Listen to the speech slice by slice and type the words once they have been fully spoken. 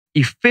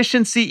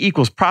Efficiency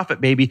equals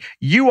profit, baby.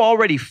 You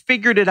already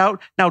figured it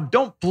out. Now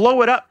don't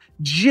blow it up.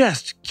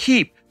 Just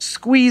keep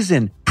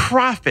squeezing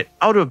profit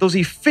out of those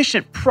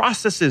efficient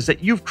processes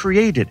that you've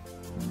created.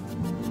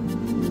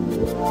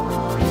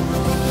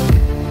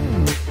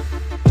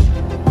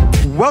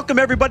 Welcome,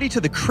 everybody,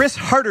 to the Chris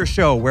Harder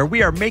Show, where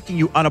we are making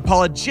you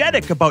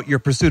unapologetic about your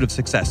pursuit of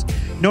success,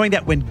 knowing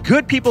that when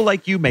good people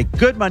like you make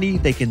good money,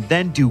 they can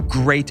then do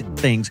great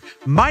things.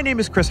 My name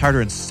is Chris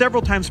Harder, and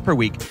several times per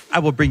week, I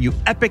will bring you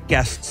epic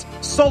guests,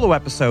 solo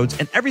episodes,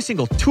 and every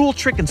single tool,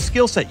 trick, and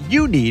skill set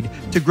you need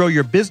to grow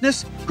your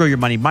business, grow your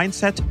money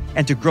mindset,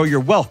 and to grow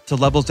your wealth to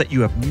levels that you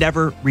have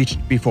never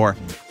reached before.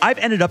 I've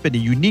ended up in a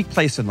unique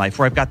place in life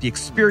where I've got the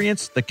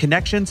experience, the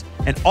connections,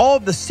 and all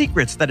of the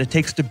secrets that it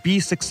takes to be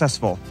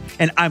successful.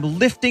 And I'm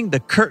lifting the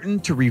curtain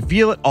to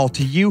reveal it all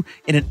to you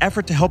in an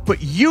effort to help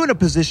put you in a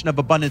position of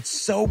abundance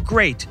so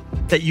great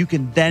that you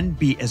can then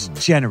be as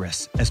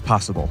generous as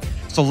possible.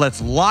 So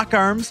let's lock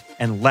arms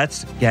and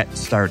let's get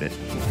started.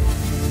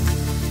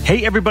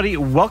 Hey, everybody,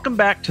 welcome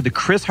back to the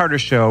Chris Harder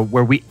Show,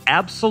 where we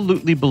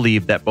absolutely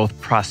believe that both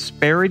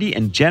prosperity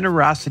and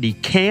generosity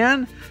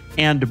can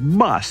and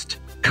must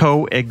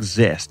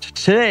coexist.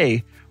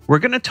 Today, we're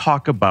going to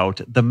talk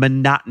about the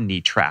monotony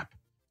trap.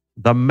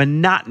 The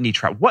monotony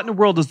trap. What in the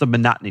world is the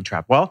monotony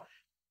trap? Well,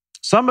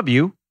 some of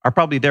you are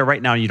probably there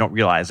right now and you don't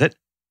realize it.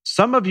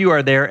 Some of you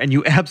are there and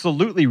you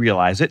absolutely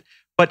realize it,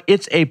 but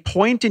it's a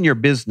point in your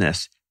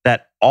business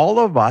that all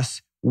of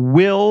us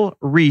will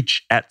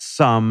reach at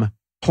some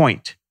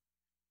point.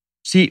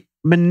 See,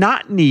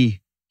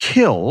 monotony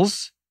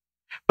kills,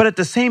 but at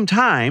the same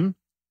time,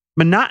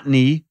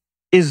 monotony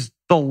is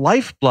the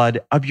lifeblood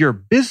of your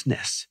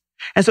business.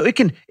 And so it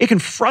can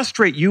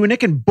frustrate you and it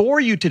can bore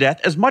you to death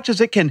as much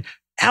as it can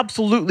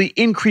absolutely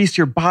increase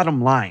your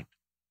bottom line.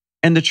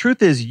 And the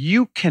truth is,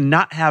 you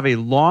cannot have a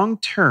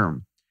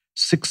long-term,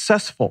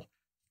 successful,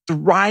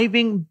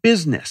 thriving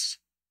business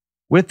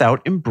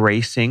without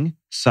embracing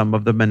some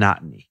of the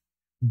monotony.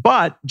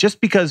 But just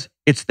because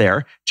it's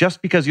there,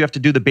 just because you have to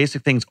do the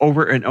basic things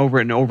over and over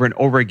and over and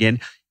over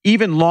again,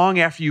 even long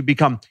after you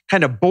become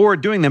kind of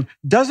bored doing them,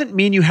 doesn't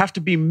mean you have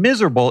to be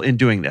miserable in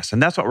doing this.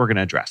 And that's what we're going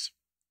to address.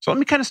 So let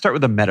me kind of start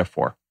with a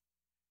metaphor.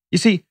 You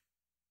see,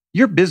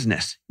 your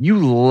business, you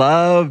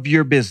love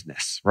your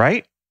business,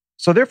 right?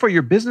 So therefore,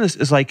 your business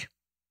is like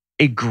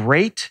a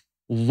great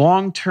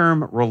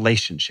long-term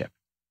relationship.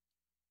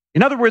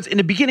 In other words, in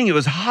the beginning, it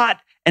was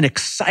hot and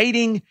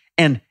exciting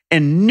and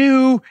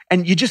new,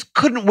 and you just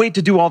couldn't wait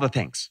to do all the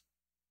things.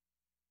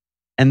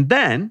 And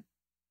then,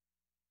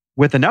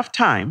 with enough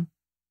time,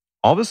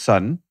 all of a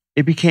sudden,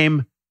 it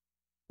became,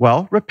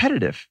 well,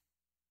 repetitive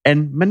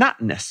and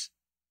monotonous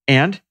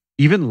and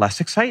even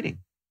less exciting.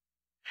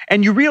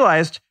 And you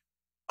realized,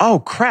 oh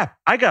crap,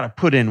 I got to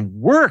put in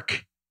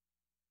work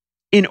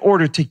in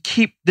order to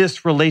keep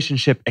this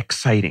relationship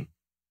exciting.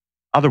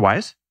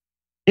 Otherwise,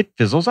 it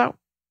fizzles out.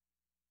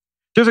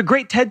 There's a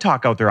great TED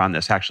Talk out there on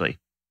this, actually.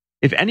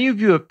 If any of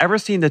you have ever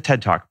seen the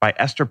TED Talk by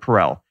Esther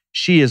Perel,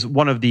 she is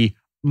one of the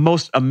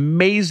most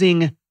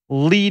amazing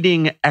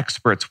leading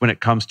experts when it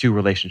comes to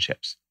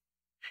relationships.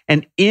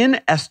 And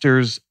in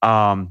Esther's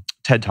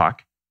TED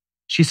Talk,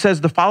 she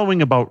says the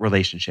following about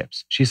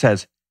relationships. She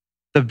says,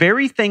 the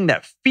very thing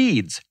that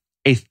feeds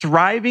a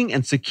thriving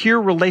and secure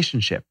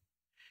relationship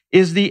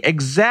is the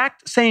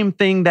exact same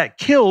thing that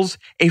kills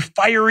a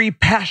fiery,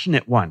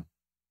 passionate one.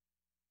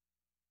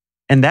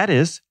 And that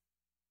is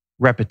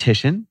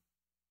repetition,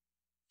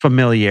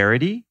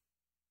 familiarity,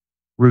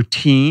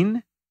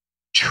 routine,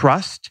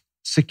 trust,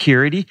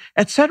 security,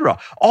 etc.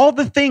 All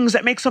the things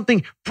that make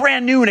something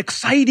brand new and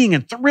exciting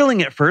and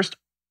thrilling at first,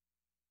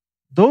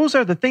 those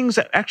are the things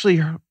that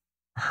actually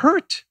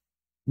hurt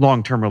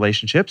long-term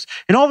relationships,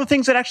 and all the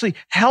things that actually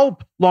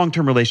help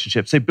long-term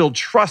relationships. They build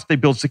trust, they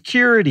build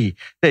security,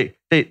 they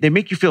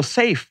make you feel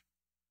safe,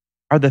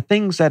 are the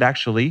things that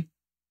actually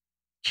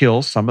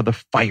kill some of the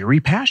fiery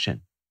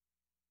passion.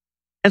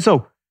 And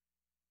so,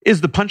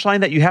 is the punchline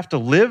that you have to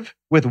live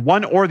with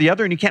one or the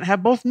other and you can't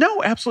have both?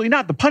 No, absolutely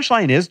not. The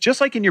punchline is,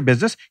 just like in your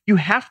business, you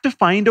have to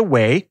find a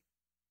way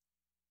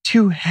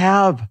to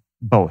have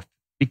both,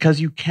 because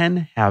you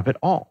can have it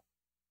all.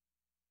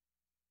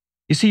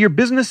 You see, your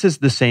business is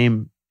the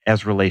same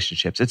as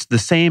relationships. It's the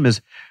same as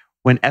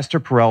when Esther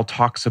Perel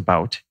talks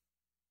about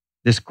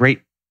this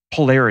great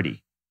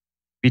polarity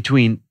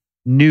between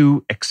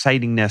new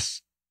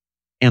excitingness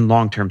and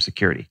long-term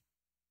security.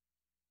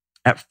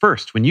 At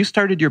first, when you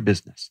started your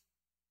business,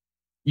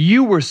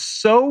 you were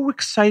so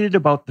excited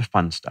about the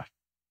fun stuff.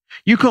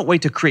 You couldn't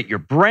wait to create your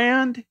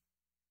brand.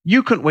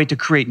 You couldn't wait to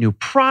create new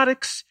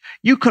products.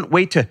 You couldn't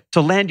wait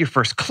to land your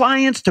first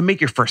clients, to make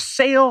your first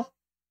sale,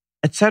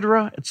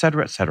 etc.,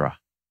 etc., etc.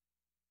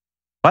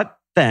 But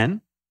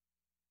then,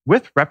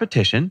 with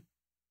repetition,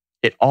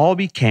 it all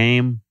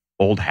became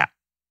old hat.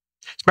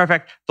 As a matter of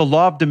fact, the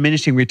law of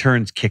diminishing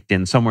returns kicked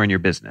in somewhere in your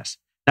business.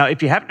 Now,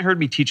 if you haven't heard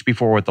me teach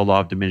before what the law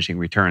of diminishing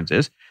returns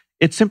is,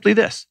 it's simply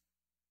this.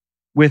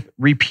 With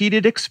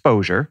repeated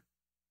exposure,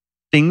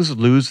 things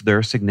lose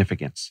their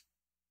significance.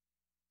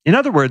 In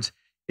other words,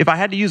 if I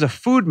had to use a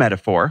food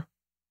metaphor,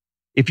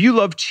 if you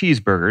love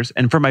cheeseburgers,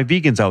 and for my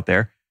vegans out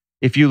there,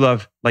 if you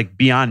love like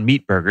Beyond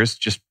Meat burgers,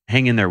 just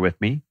hang in there with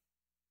me.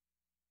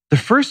 The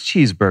first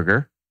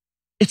cheeseburger,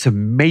 it's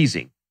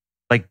amazing.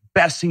 Like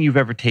best thing you've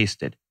ever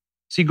tasted.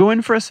 So you go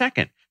in for a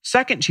second.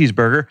 Second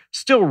cheeseburger,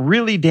 still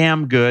really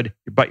damn good,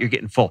 but you're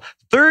getting full.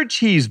 Third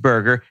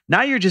cheeseburger,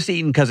 now you're just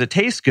eating because it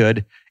tastes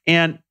good.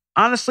 And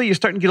honestly, you're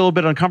starting to get a little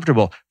bit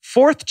uncomfortable.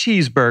 Fourth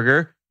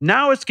cheeseburger,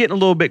 now it's getting a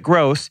little bit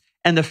gross.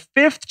 And the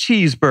fifth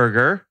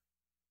cheeseburger,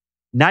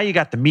 now you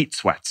got the meat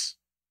sweats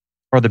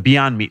or the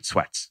Beyond Meat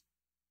sweats.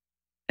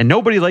 And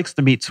nobody likes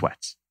the meat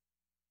sweats.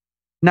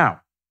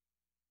 Now,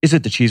 is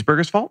it the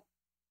cheeseburger's fault?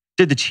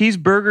 Did the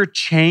cheeseburger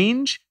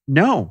change?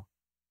 No.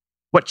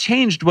 What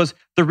changed was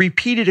the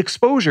repeated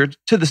exposure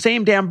to the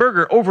same damn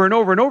burger over and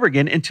over and over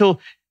again until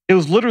it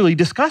was literally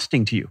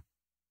disgusting to you.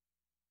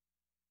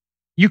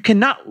 You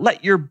cannot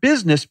let your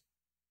business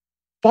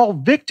fall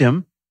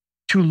victim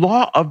to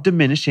law of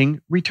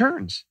diminishing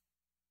returns.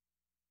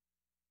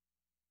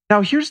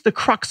 Now, here's the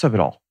crux of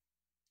it all.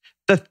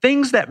 The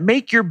things that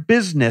make your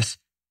business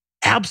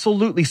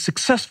absolutely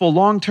successful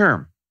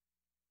long-term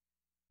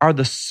are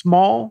the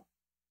small,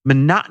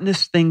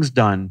 monotonous things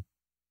done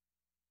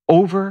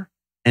over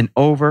and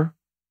over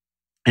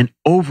and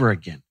over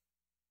again.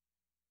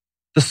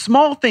 The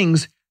small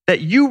things that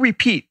you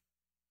repeat,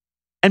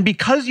 and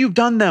because you've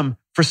done them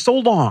for so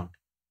long,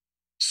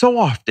 so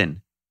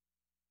often,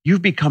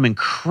 you've become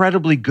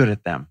incredibly good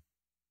at them.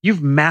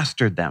 You've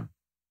mastered them,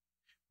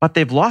 but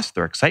they've lost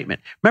their excitement.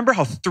 Remember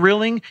how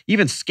thrilling,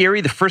 even scary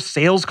the first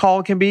sales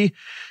call can be?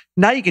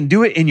 Now you can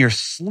do it in your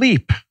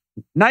sleep.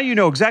 Now you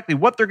know exactly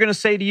what they're going to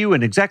say to you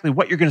and exactly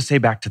what you're going to say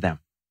back to them.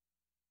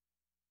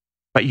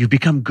 But you've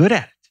become good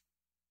at it.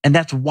 And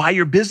that's why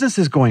your business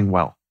is going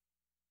well.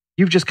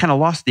 You've just kind of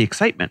lost the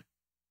excitement.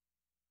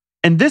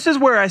 And this is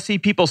where I see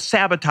people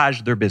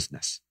sabotage their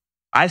business.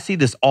 I see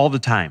this all the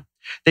time.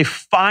 They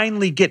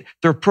finally get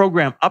their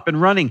program up and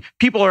running.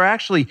 People are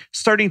actually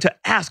starting to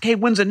ask, hey,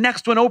 when's the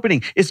next one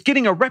opening? It's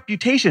getting a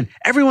reputation.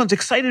 Everyone's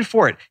excited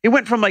for it. It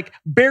went from like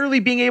barely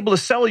being able to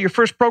sell your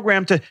first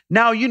program to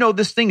now, you know,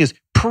 this thing is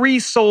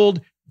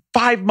pre-sold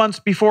 5 months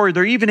before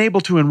they're even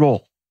able to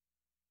enroll.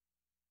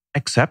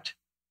 Except,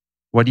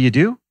 what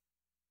do?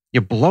 You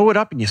blow it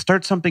up and you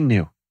start something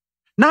new.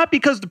 Not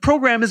because the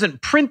program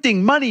isn't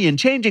printing money and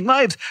changing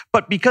lives,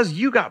 but because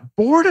you got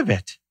bored of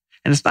it.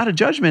 And it's not a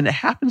judgment. It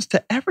happens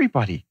to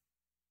everybody.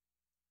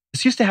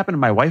 This used to happen to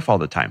my wife all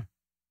the time.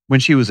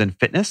 When she was in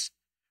fitness,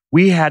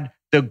 we had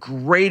the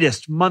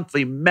greatest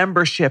monthly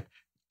membership,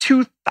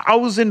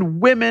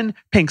 2,000 women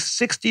paying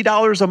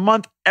 $60 a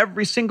month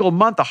every single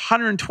month,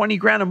 120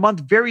 grand a month,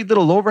 very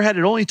little overhead.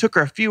 It only took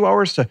her a few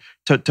hours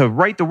to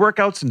write the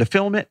workouts and to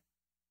film it.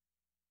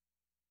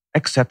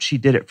 Except she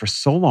did it for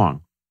so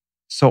long,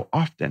 so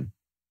often,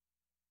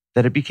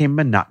 that it became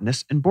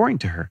monotonous and boring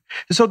to her.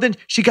 And so then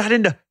she got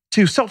into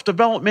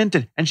self-development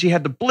and she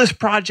had the Bliss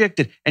Project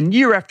and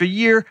year after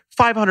year,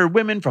 500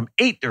 women from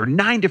 8 or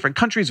 9 different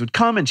countries would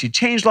come and she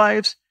changed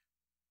lives.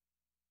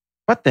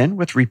 But then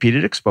with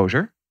repeated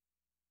exposure,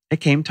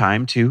 it came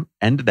time to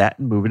end that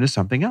and move into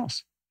something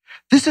else.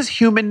 This is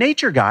human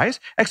nature, guys,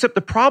 except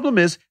the problem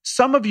is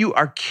some of you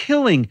are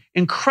killing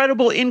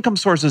incredible income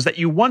sources that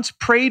you once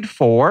prayed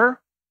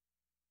for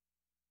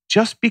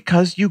just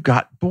because you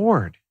got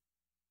bored.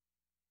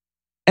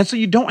 And so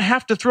you don't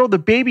have to throw the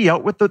baby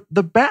out with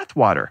the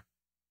bathwater.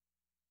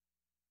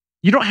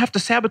 You don't have to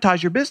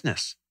sabotage your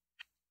business.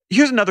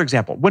 Here's another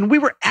example. When we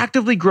were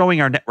actively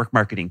growing our network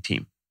marketing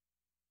team,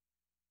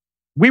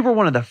 we were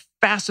one of the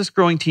fastest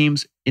growing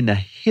teams in the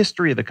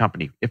history of the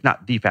company, if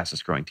not the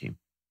fastest growing team.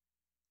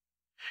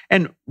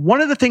 And one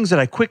of the things that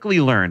I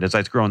quickly learned as I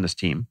was growing this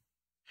team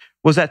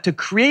was that to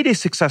create a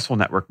successful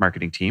network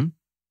marketing team,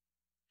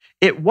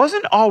 it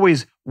wasn't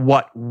always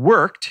what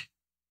worked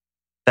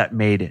that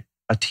made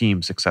a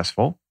team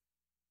successful.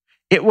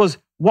 It was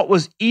what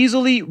was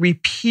easily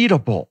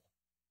repeatable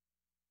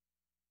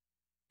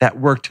that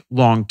worked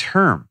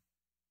long-term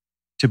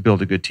to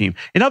build a good team.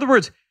 In other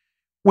words,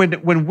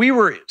 when we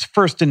were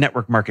first in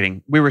network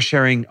marketing, we were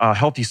sharing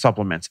healthy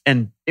supplements.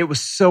 And it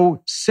was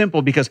so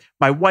simple because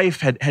my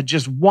wife had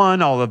just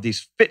won all of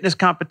these fitness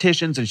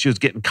competitions and she was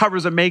getting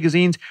covers of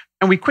magazines.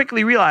 And we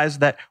quickly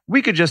realized that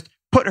we could just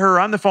put her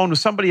on the phone with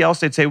somebody else.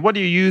 They'd say, what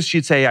do you use?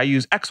 She'd say, I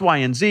use X, Y,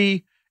 and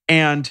Z.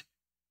 And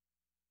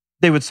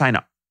they would sign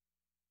up.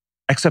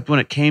 Except when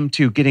it came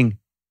to getting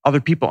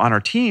other people on our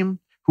team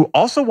who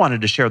also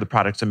wanted to share the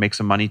products and make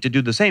some money to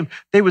do the same,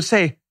 they would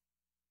say,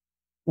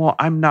 well,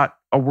 I'm not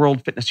a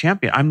world fitness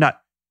champion. I'm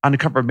not on the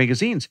cover of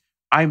magazines.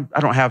 I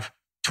don't have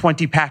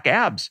 20-pack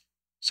abs,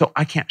 so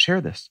I can't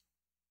share this.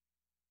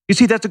 You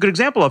see, that's a good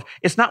example of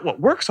it's not what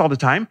works all the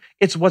time.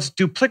 It's what's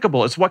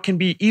duplicable. It's what can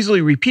be easily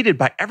repeated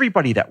by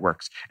everybody that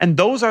works. And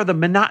those are the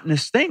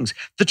monotonous things.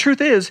 The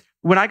truth is,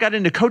 when I got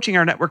into coaching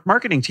our network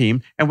marketing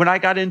team and when I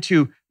got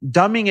into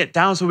dumbing it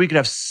down so we could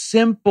have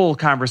simple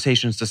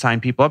conversations to sign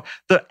people up,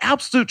 the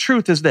absolute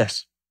truth is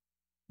this.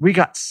 We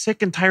got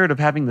sick and tired of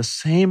having the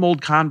same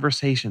old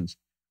conversations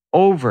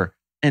over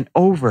and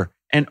over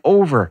and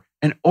over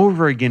and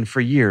over again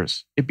for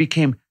years. It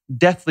became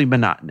deathly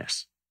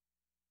monotonous.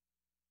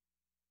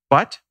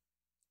 But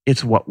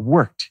it's what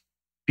worked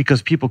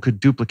because people could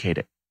duplicate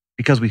it,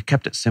 because we've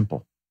kept it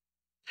simple.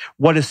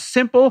 What is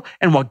simple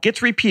and what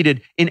gets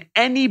repeated in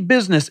any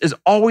business is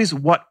always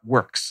what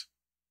works.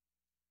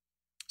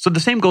 So the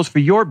same goes for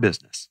your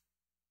business.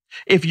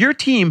 If your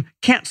team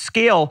can't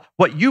scale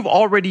what you've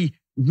already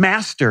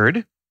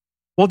mastered,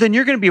 well, then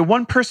you're going to be a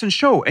one-person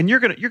show and you're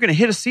going to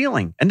hit a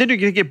ceiling, and then you're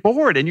going to get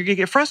bored and you're going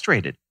to get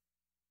frustrated.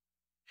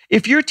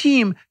 If your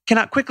team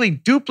cannot quickly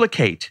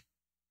duplicate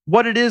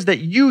what it is that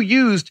you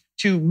used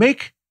to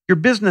make your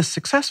business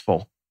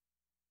successful,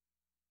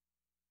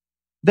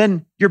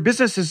 then your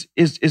business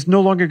is no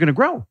longer going to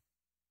grow.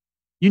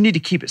 You need to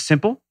keep it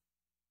simple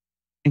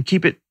and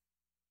keep it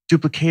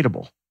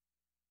duplicatable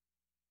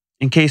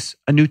in case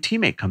a new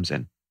teammate comes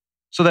in,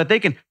 so that they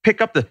can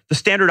pick up the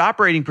standard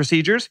operating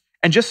procedures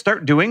and just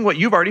start doing what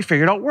you've already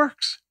figured out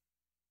works.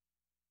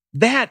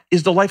 That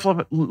is the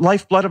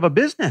lifeblood of a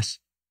business.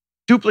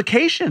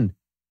 Duplication.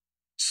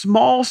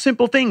 Small,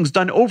 simple things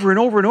done over and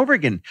over and over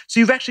again. So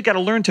you've actually got to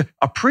learn to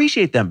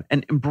appreciate them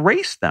and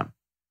embrace them.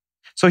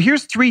 So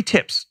here's 3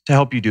 tips to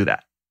help you do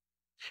that.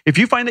 If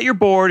you find that you're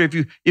bored,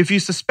 if you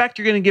suspect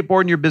you're going to get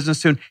bored in your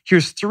business soon,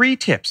 here's 3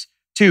 tips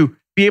to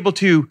be able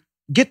to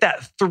get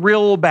that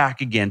thrill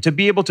back again, to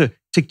be able to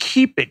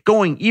keep it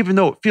going even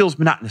though it feels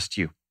monotonous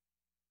to you.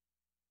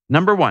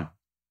 Number 1,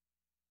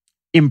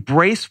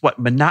 embrace what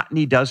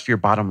monotony does for your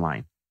bottom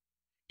line.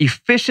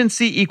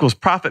 Efficiency equals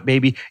profit,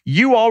 baby.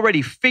 You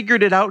already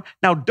figured it out.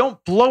 Now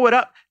don't blow it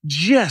up.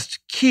 Just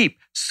keep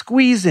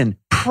squeezing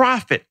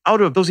profit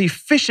out of those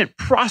efficient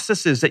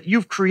processes that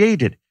you've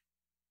created,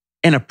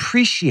 and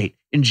appreciate,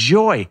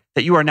 enjoy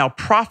that you are now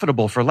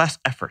profitable for less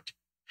effort.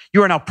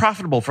 You are now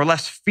profitable for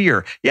less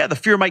fear. Yeah, the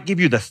fear might give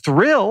you the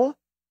thrill,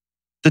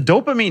 the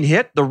dopamine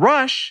hit, the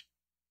rush,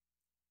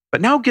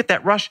 but now get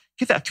that rush,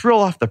 get that thrill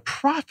off the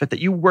profit that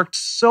you worked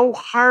so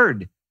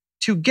hard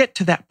to get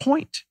to that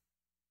point.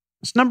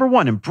 That's number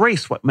 1,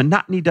 embrace what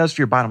monotony does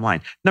for your bottom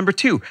line. Number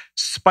 2,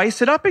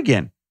 spice it up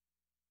again.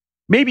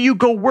 Maybe you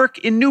go work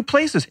in new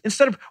places.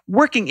 Instead of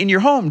working in your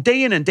home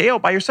day in and day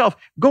out by yourself,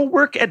 go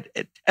work at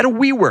a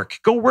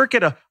WeWork. Go work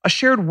at a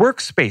shared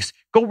workspace.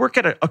 Go work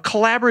at a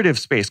collaborative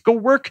space. Go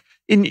work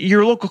in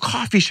your local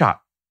coffee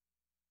shop.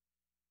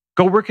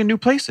 Go work in new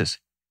places.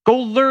 Go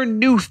learn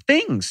new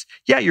things.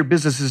 Yeah, your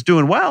business is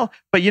doing well,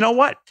 but you know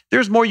what?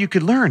 There's more you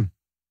could learn.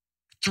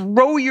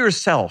 Throw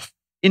yourself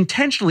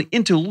intentionally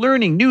into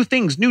learning new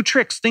things, new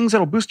tricks, things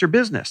that'll boost your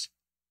business.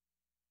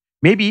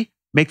 Maybe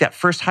make that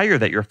first hire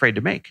that you're afraid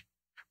to make.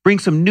 Bring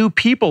some new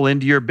people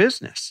into your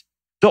business.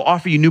 They'll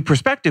offer you new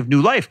perspective,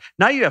 new life.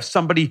 Now you have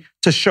somebody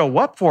to show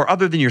up for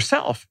other than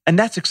yourself, and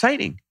that's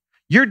exciting.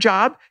 Your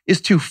job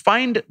is to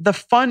find the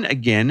fun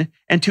again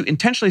and to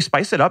intentionally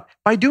spice it up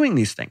by doing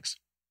these things.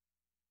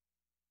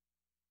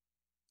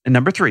 And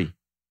number 3,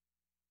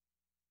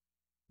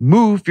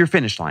 move your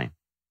finish line.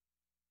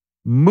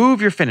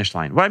 Move your finish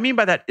line. What I mean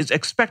by that is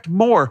expect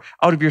more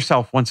out of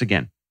yourself once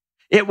again.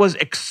 It was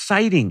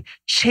exciting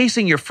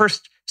chasing your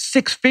first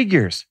 6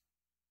 figures.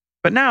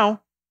 But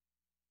now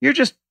you're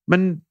just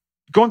going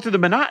through the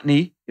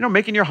monotony,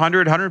 making your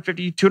 $100,000,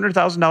 $150,000,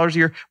 $200,000 a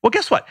year. Well,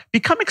 guess what?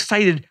 Become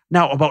excited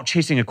now about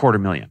chasing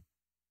 $250,000.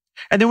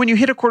 And then when you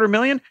hit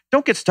 $250,000,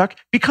 don't get stuck.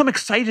 Become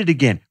excited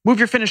again. Move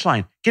your finish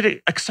line. Get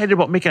excited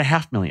about making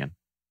 $500,000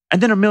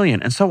 and then $1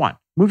 million and so on.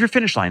 Move your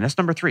finish line. That's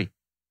number 3.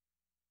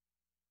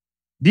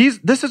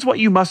 This is what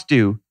you must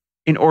do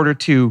in order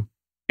to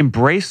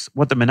embrace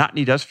what the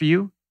monotony does for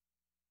you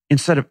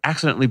instead of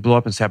accidentally blow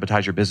up and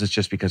sabotage your business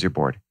just because you're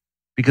bored.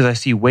 Because I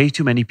see way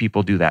too many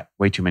people do that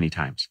way too many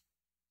times.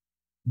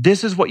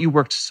 This is what you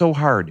worked so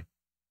hard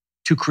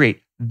to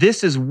create.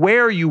 This is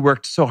where you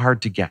worked so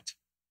hard to get.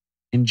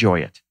 Enjoy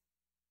it.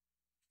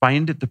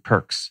 Find the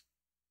perks.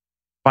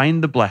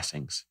 Find the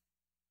blessings.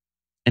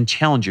 And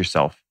challenge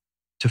yourself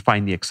to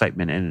find the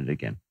excitement in it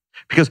again.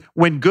 Because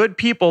when good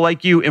people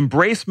like you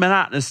embrace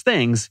monotonous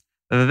things,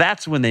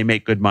 that's when they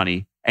make good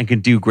money and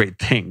can do great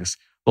things.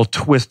 A little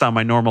twist on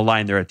my normal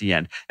line there at the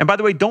end. And by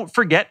the way, don't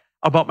forget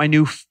about my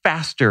new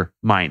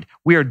Fastermind.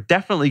 We are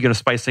definitely going to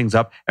spice things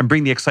up and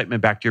bring the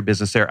excitement back to your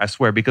business there, I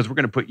swear, because we're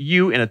going to put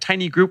you in a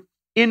tiny group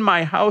in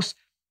my house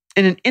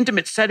in an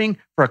intimate setting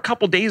for a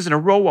couple days in a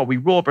row while we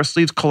roll up our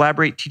sleeves,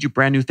 collaborate, teach you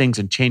brand new things,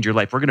 and change your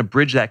life. We're going to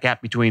bridge that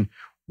gap between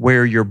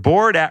where you're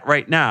bored at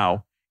right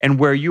now and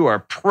where you are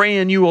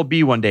praying you will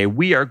be one day.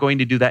 We are going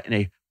to do that in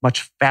a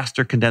much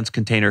faster condensed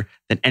container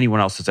than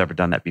anyone else has ever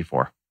done that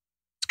before.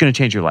 It's going to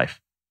change your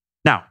life.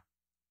 Now,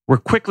 we're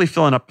quickly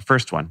filling up the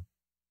first one.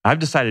 I've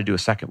decided to do a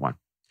second one.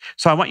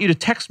 So I want you to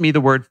text me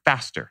the word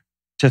faster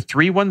to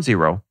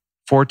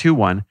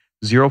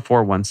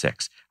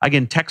 310-421-0416.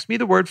 Again, text me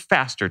the word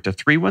faster to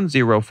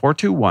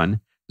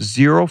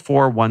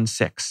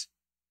 310-421-0416.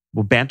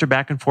 We'll banter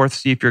back and forth,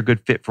 see if you're a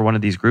good fit for one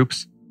of these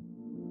groups,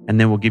 and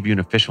then we'll give you an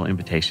official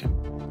invitation.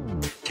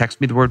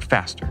 Text me the word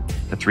faster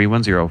to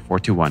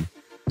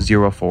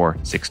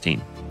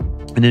 310-421-0416.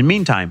 And in the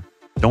meantime,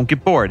 don't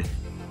get bored.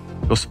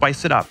 Go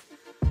spice it up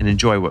and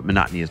enjoy what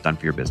monotony has done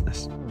for your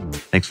business.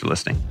 Thanks for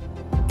listening.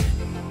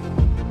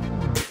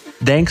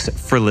 Thanks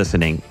for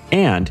listening.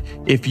 And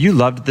if you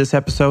loved this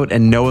episode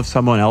and know of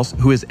someone else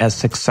who is as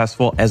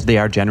successful as they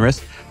are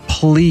generous,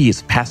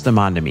 please pass them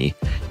on to me.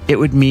 It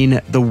would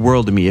mean the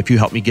world to me if you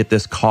help me get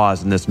this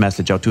cause and this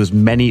message out to as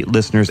many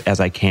listeners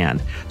as I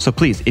can. So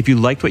please, if you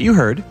liked what you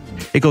heard,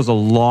 it goes a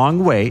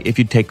long way if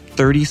you take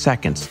 30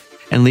 seconds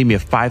and leave me a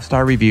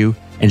 5-star review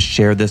and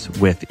share this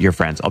with your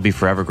friends. I'll be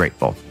forever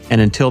grateful.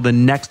 And until the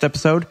next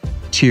episode,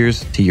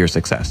 cheers to your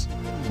success.